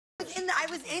I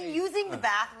was in using the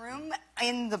bathroom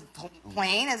in the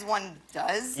plane, as one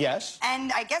does. Yes.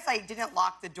 And I guess I didn't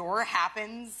lock the door.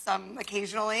 Happens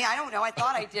occasionally. I don't know. I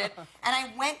thought I did. And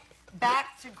I went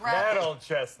back to grab... That old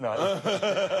chestnut.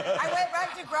 I went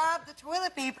back to grab the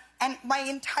toilet paper, and my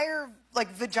entire, like,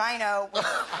 vagina was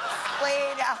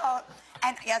splayed out.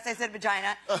 And yes, I said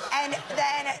vagina. And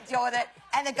then deal with it.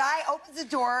 And the guy opens the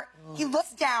door. He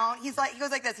looks down. He goes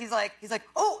like this. He's like,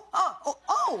 oh,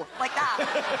 like that.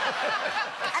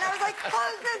 And I was like,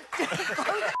 close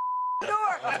the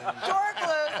door. Door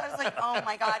closed. I was like, oh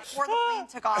my God. Before the plane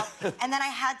took off. And then I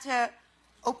had to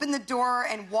open the door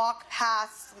and walk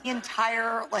past the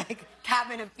entire, like,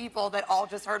 cabin of people that all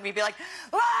just heard me be like,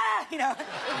 ah, you know.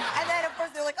 And then, of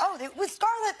course, they're like, oh, it was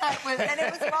Scarlett that was, and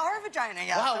it was her vagina,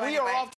 yeah. Wow, so we anyway. are off